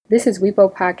This is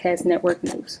WeBo Podcast Network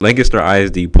News. Lancaster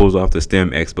ISD pulls off the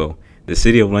STEM Expo. The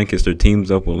city of Lancaster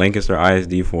teams up with Lancaster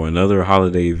ISD for another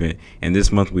holiday event, and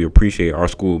this month we appreciate our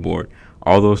school board.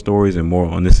 All those stories and more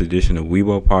on this edition of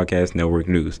WeBo Podcast Network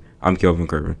News. I'm Kelvin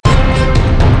Kervin.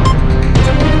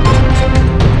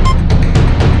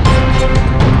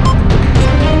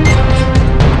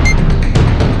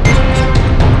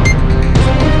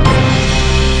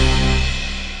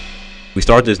 We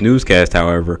start this newscast,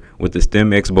 however, with the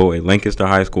STEM Expo at Lancaster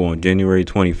High School on January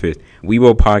 25th.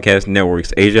 WeBo Podcast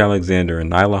Network's Asia Alexander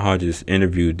and Nyla Hodges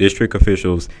interviewed district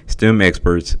officials, STEM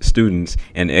experts, students,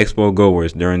 and expo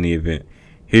goers during the event.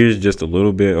 Here's just a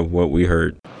little bit of what we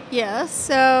heard. Yes,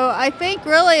 so I think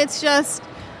really it's just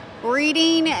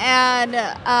reading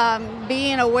and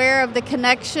being aware of the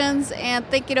connections and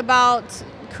thinking about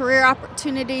career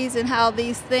opportunities and how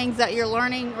these things that you're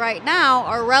learning right now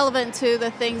are relevant to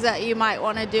the things that you might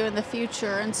want to do in the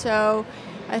future. And so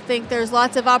I think there's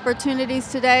lots of opportunities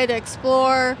today to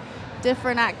explore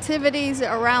different activities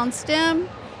around STEM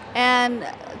and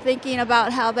thinking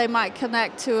about how they might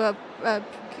connect to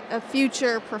a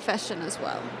future profession as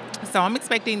well. So I'm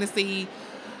expecting to see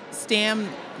STEM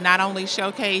not only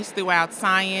showcased throughout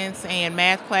science and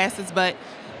math classes, but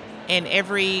in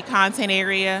every content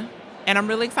area. And I'm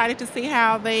really excited to see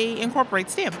how they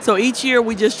incorporate STEM. So each year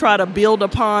we just try to build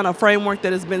upon a framework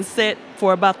that has been set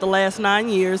for about the last 9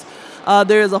 years.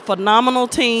 There is a phenomenal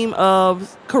team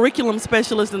of curriculum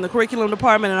specialists in the curriculum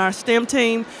department and our STEM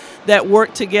team that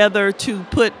work together to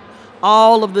put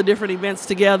all of the different events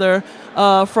together.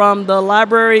 From the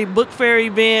library book fair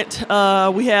event,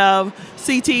 we have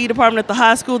CTE department at the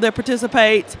high school that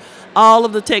participates. All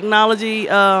of the technology,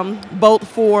 both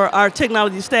for our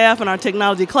technology staff and our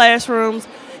technology classrooms,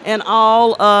 and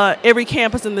every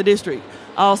campus in the district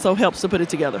also helps to put it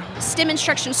together. STEM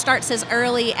instruction starts as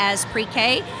early as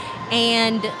pre-K,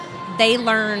 and they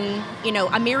learn,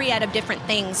 a myriad of different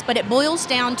things, but it boils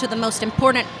down to the most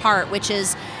important part, which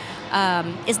is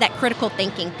that critical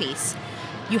thinking piece.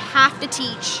 You have to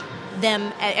teach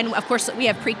them, and of course we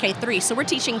have pre-K 3, so we're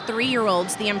teaching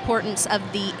 3-year-olds the importance of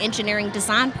the engineering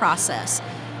design process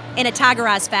in a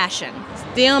tigerized fashion.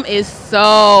 STEM is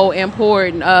so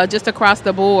important just across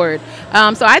the board.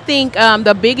 So I think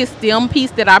the biggest STEM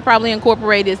piece that I probably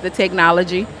incorporate is the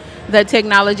technology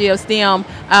of STEM.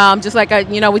 Just like,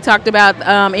 we talked about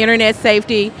internet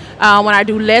safety. When I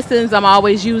do lessons, I'm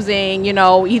always using,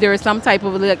 either some type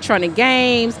of electronic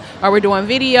games or we're doing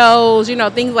videos,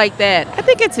 things like that. I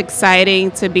think it's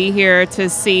exciting to be here to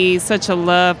see such a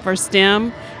love for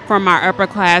STEM from our upper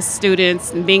class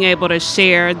students and being able to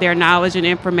share their knowledge and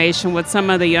information with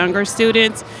some of the younger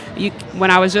students.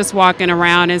 When I was just walking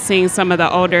around and seeing some of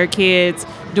the older kids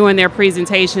doing their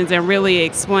presentations and really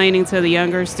explaining to the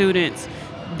younger students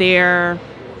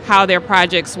how their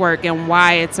projects work and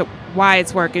why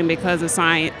it's working because of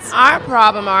science. Our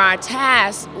problem or our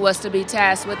task was to be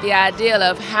tasked with the idea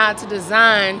of how to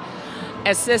design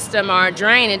a system or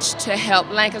drainage to help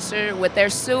Lancaster with their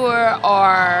sewer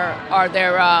or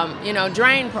their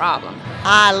drain problem.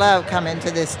 I love coming to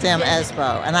this STEM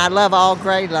Expo, and I love all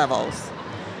grade levels.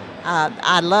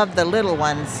 I love the little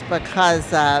ones because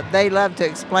they love to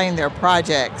explain their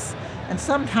projects. And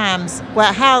sometimes,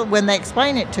 when they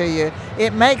explain it to you,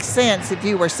 it makes sense if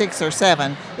you were 6 or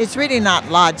 7. It's really not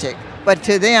logic, but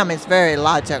to them it's very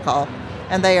logical.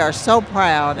 And they are so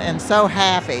proud and so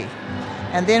happy.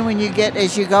 And then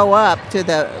as you go up to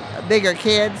the bigger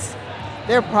kids,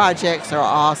 their projects are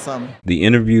awesome. The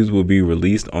interviews will be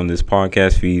released on this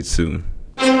podcast feed soon.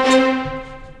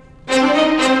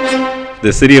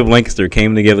 The city of Lancaster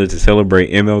came together to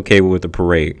celebrate MLK with a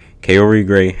parade. Kaori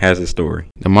Gray has a story.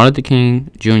 The Martin Luther King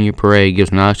Jr. Parade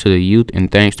gives knowledge to the youth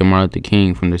and thanks to Martin Luther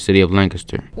King from the city of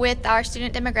Lancaster. With our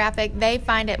student demographic, they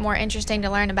find it more interesting to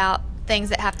learn about things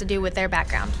that have to do with their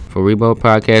background. For WeBo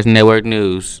Podcast Network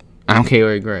News, I'm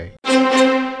Kaori Gray. The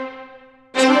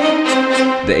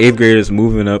 8th graders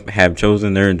moving up have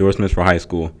chosen their endorsements for high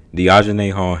school.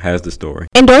 Diogene Hall has the story.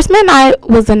 Endorsement night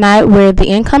was a night where the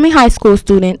incoming high school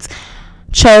students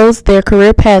chose their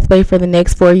career pathway for the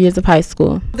next 4 years of high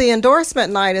school. The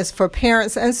endorsement night is for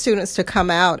parents and students to come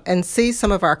out and see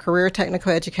some of our career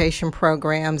technical education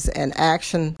programs in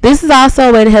action. This is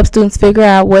also a way to help students figure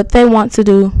out what they want to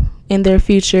do in their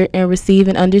future and receive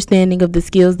an understanding of the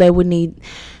skills they would need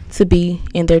to be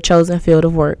in their chosen field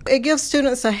of work. It gives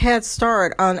students a head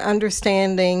start on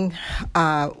understanding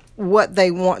what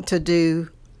they want to do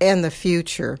in the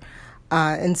future.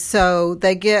 And so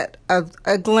they get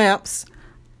a glimpse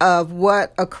of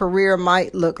what a career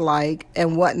might look like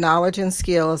and what knowledge and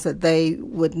skills that they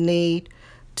would need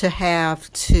to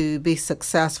have to be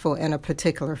successful in a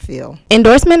particular field.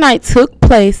 Endorsement night took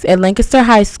place at Lancaster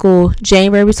High School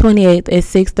January 28th at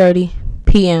 6:30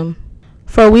 p.m.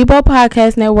 For Weibo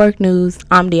Podcast Network News,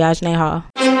 I'm Diajne Hall.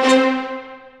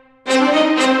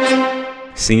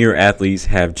 Senior athletes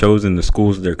have chosen the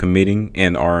schools they're committing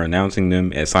and are announcing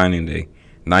them at signing day.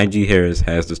 Nige Harris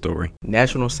has the story.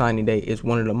 National Signing Day is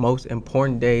one of the most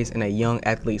important days in a young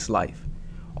athlete's life.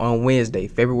 On Wednesday,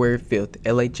 February 5th,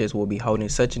 LHS will be holding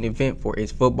such an event for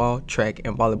its football, track,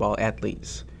 and volleyball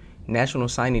athletes. National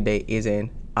Signing Day is an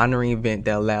honoring event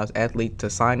that allows athletes to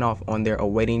sign off on their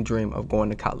awaiting dream of going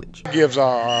to college. It gives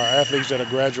our athletes that are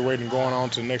graduating and going on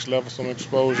to the next level some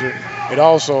exposure. It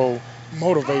also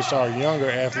motivates our younger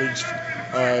athletes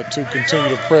to continue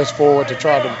to press forward to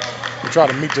try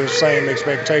to meet the same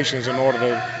expectations in order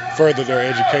to further their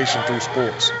education through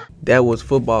sports. That was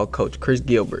football coach Chris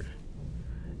Gilbert.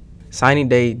 Signing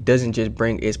Day doesn't just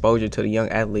bring exposure to the young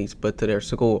athletes, but to their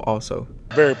school also.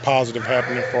 Very positive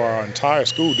happening for our entire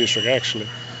school district, actually,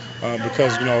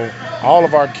 because all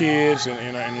of our kids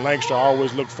in Lancaster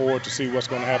always look forward to see what's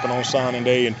going to happen on signing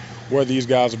day and where these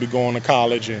guys will be going to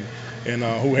college and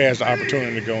who has the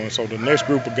opportunity to go. And so the next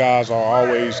group of guys are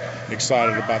always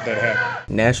excited about that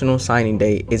happening. National Signing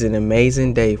Day is an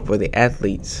amazing day for the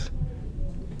athletes,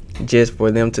 just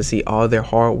for them to see all their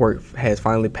hard work has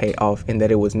finally paid off and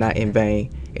that it was not in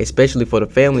vain, especially for the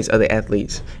families of the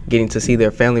athletes, getting to see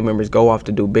their family members go off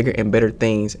to do bigger and better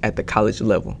things at the college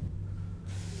level.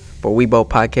 For Weibo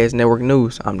Podcast Network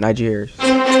News, I'm Nige Harris.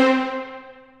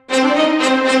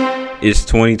 It's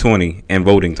 2020 and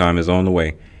voting time is on the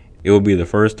way. It will be the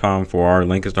first time for our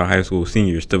Lancaster High School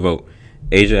seniors to vote.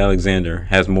 Asia Alexander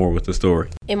has more with the story.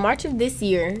 In March of this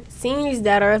year, seniors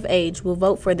that are of age will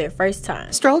vote for their first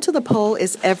time. Stroll to the Poll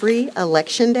is every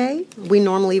election day. We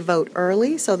normally vote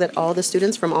early so that all the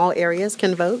students from all areas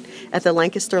can vote at the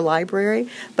Lancaster Library,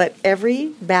 but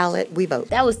every ballot we vote.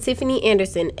 That was Tiffany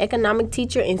Anderson, economic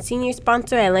teacher and senior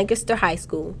sponsor at Lancaster High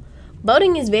School.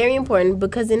 Voting is very important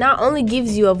because it not only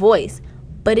gives you a voice,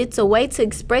 but it's a way to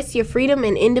express your freedom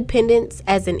and independence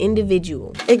as an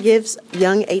individual. It gives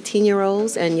young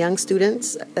 18-year-olds and young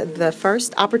students the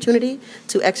first opportunity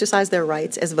to exercise their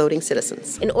rights as voting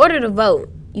citizens. In order to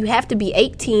vote, you have to be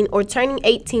 18 or turning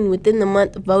 18 within the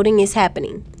month voting is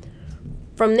happening.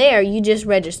 From there, you just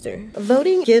register.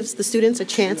 Voting gives the students a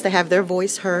chance to have their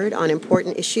voice heard on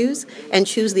important issues and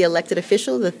choose the elected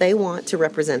official that they want to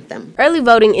represent them. Early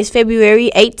voting is February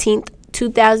 18th,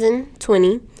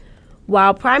 2020.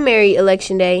 While primary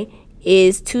election day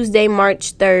is Tuesday,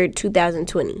 March 3rd,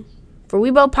 2020. For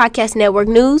Weibo Podcast Network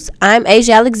News, I'm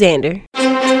Asia Alexander.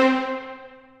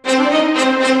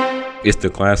 It's the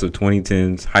class of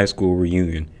 2010's high school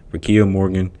reunion. Rakia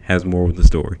Morgan has more with the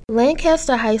story.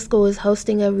 Lancaster High School is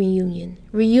hosting a reunion.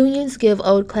 Reunions give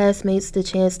old classmates the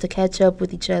chance to catch up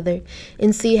with each other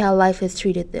and see how life has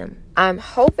treated them. I'm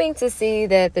hoping to see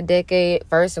that the decade,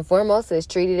 first and foremost, has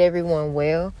treated everyone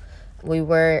well. We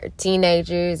were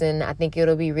teenagers, and I think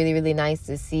it'll be really, really nice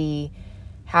to see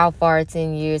how far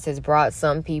 10 years has brought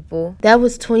some people. That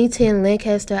was 2010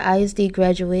 Lancaster ISD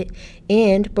graduate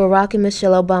and Barack and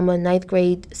Michelle Obama 9th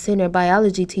grade center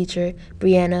biology teacher,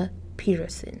 Brianna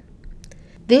Peterson.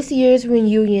 This year's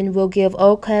reunion will give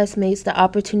old classmates the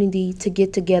opportunity to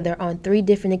get together on 3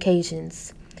 different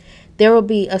occasions. There will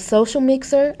be a social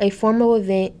mixer, a formal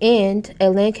event, and a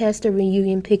Lancaster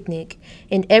reunion picnic,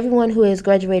 and everyone who has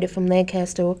graduated from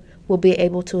Lancaster will be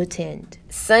able to attend.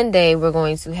 Sunday, we're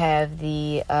going to have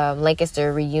the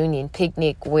Lancaster reunion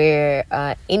picnic where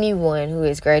anyone who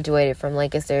has graduated from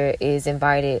Lancaster is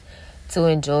invited to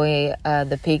enjoy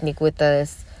the picnic with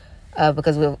us.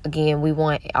 Because, we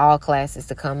want all classes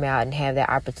to come out and have that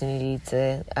opportunity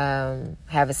to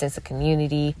have a sense of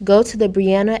community. Go to the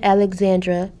Brianna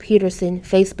Alexandra Peterson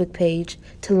Facebook page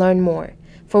to learn more.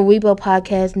 For Weibo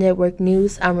Podcast Network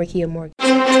News, I'm Rakia Morgan.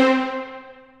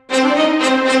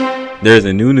 There's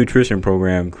a new nutrition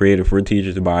program created for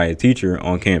teachers by a teacher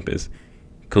on campus.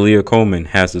 Kalia Coleman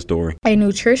has the story. A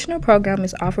nutritional program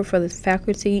is offered for the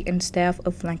faculty and staff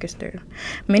of Lancaster.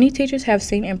 Many teachers have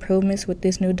seen improvements with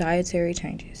this new dietary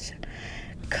changes.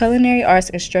 Culinary arts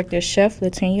instructor Chef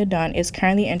Latinia Dunn is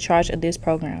currently in charge of this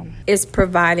program. It's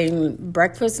providing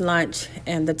breakfast, lunch,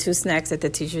 and the 2 snacks that the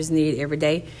teachers need every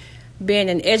day.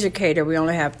 Being an educator, we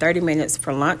only have 30 minutes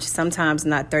for lunch, sometimes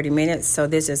not 30 minutes. So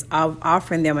this is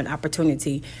offering them an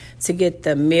opportunity to get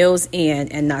the meals in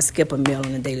and not skip a meal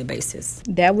on a daily basis.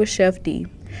 That was Chef D.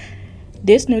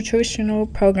 This nutritional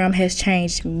program has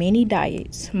changed many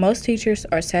diets. Most teachers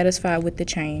are satisfied with the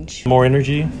change. More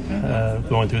energy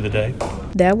going through the day.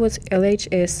 That was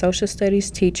LHS social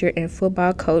studies teacher and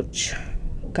football coach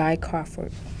Guy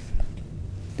Crawford.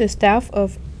 The staff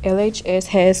of LHS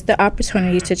has the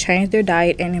opportunity to change their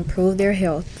diet and improve their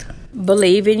health.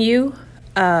 Believe in you,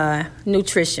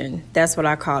 nutrition, that's what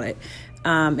I call it.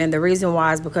 And the reason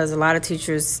why is because a lot of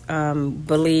teachers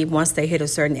believe once they hit a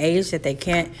certain age that they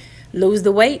can't lose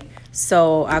the weight.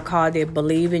 So I called it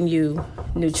Believe in You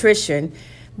Nutrition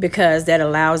because that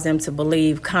allows them to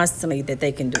believe constantly that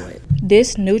they can do it.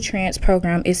 This Nutrients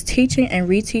program is teaching and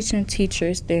reteaching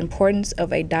teachers the importance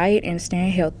of a diet and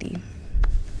staying healthy.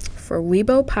 For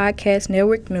Weibo Podcast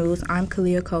Network News, I'm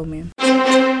Kalia Coleman.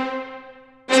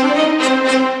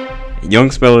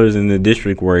 Young spellers in the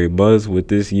district were abuzz with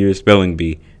this year's spelling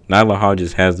bee. Nyla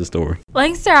Hodges has the story.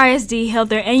 Lancaster ISD held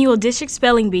their annual district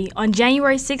spelling bee on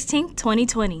January 16,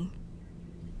 2020.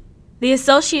 The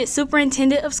Associate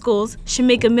Superintendent of Schools,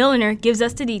 Shamika Milliner, gives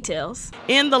us the details.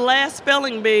 In the last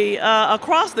spelling bee,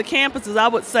 across the campuses, I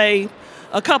would say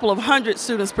a couple of hundred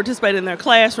students participated in their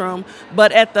classroom,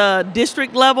 but at the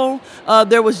district level,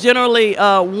 there was generally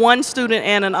one student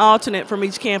and an alternate from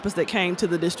each campus that came to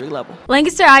the district level.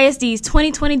 Lancaster ISD's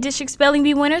 2020 district spelling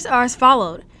bee winners are as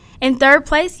followed. In third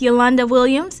place, Yolanda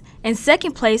Williams. In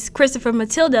second place, Christopher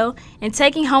Matildo. And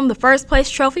taking home the first place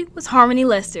trophy was Harmony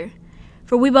Lester.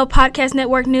 For Weibo Podcast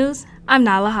Network News, I'm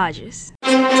Nyla Hodges.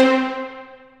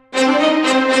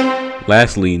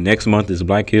 Lastly, next month is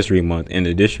Black History Month, and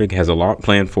the district has a lot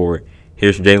planned for it.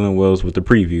 Here's Jalen Wells with the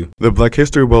preview. The Black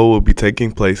History Bowl will be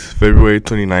taking place February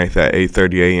 29th at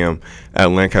 8:30 a.m.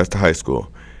 at Lancaster High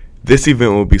School. This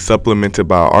event will be supplemented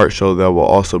by an art show that will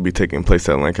also be taking place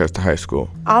at Lancaster High School.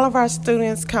 All of our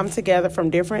students come together from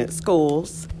different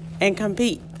schools and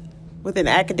compete with an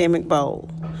academic bowl.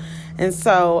 And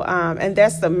so, and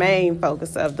that's the main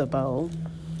focus of the bowl.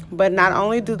 But not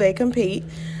only do they compete,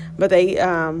 but they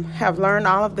have learned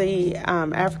all of the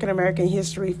African American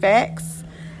history facts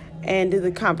and do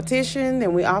the competition.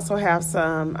 And we also have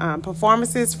some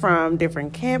performances from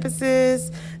different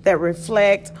campuses that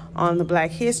reflect on the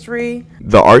Black history.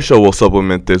 The art show will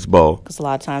supplement this bowl. Because a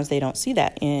lot of times they don't see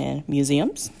that in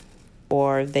museums,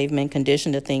 or they've been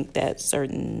conditioned to think that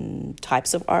certain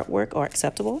types of artwork are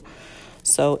acceptable.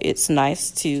 So it's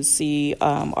nice to see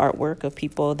artwork of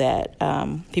people that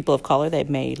people of color that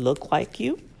may look like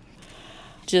you.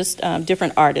 Just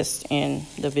different artists in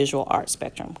the visual art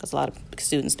spectrum, because a lot of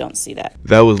students don't see that.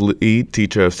 That was lead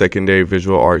teacher of secondary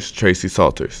visual arts, Tracy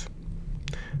Salters.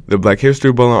 The Black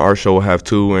History Bowl and Art Show will have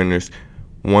two winners,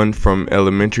 one from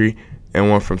elementary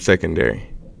and one from secondary.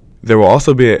 There will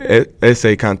also be an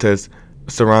essay contest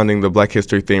surrounding the Black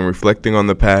History theme, reflecting on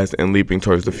the past and leaping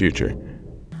towards the future.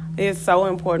 It's so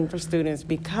important for students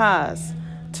because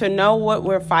to know what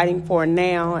we're fighting for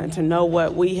now and to know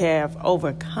what we have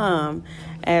overcome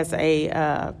as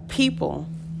a people,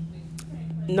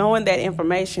 knowing that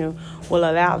information will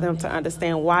allow them to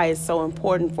understand why it's so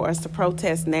important for us to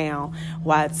protest now,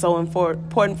 why it's so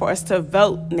important for us to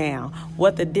vote now,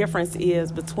 what the difference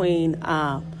is between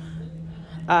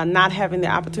not having the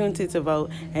opportunity to vote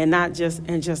and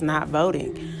just not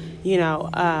voting. You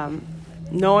know,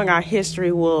 knowing our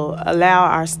history will allow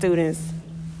our students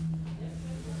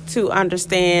to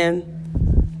understand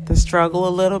the struggle a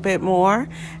little bit more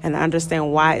and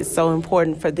understand why it's so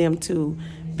important for them to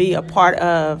be a part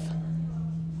of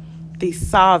the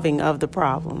solving of the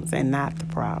problems and not the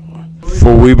problem.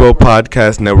 For Weibo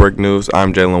Podcast Network News,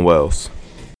 I'm Jalen Wells.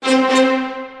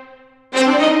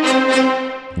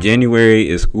 January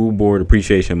is School Board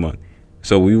Appreciation Month,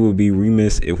 so we would be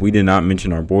remiss if we did not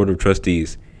mention our Board of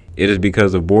Trustees. It is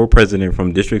because of Board President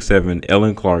from District 7,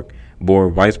 Ellen Clark,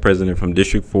 Board Vice President from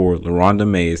District 4, LaRonda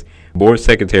Mays, Board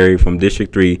Secretary from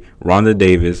District 3, Rhonda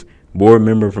Davis, Board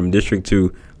Member from District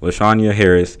 2, LaShania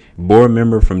Harris, Board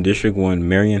Member from District 1,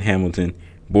 Marion Hamilton,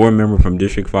 Board Member from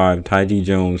District 5, Tyji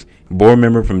Jones, Board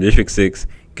Member from District 6,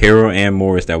 Carol Ann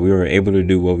Morris, that we were able to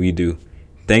do what we do.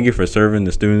 Thank you for serving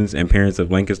the students and parents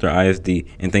of Lancaster ISD,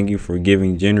 and thank you for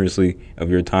giving generously of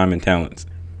your time and talents.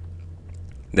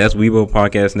 That's Weibo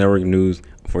Podcast Network News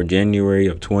for January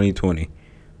of 2020.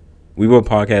 Weibo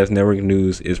Podcast Network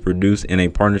News is produced in a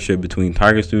partnership between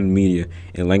Tiger Student Media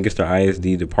and Lancaster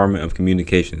ISD Department of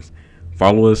Communications.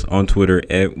 Follow us on Twitter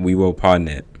at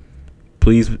WeiboPodNet.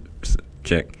 Please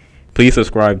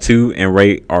subscribe to and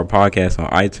rate our podcast on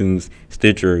iTunes,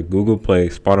 Stitcher, Google Play,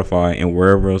 Spotify, and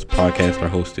wherever else podcasts are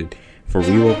hosted. For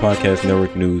Weibo Podcast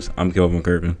Network News, I'm Kelvin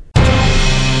Kirvin.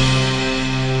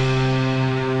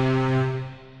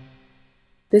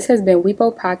 This has been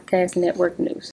Weibo Podcast Network News.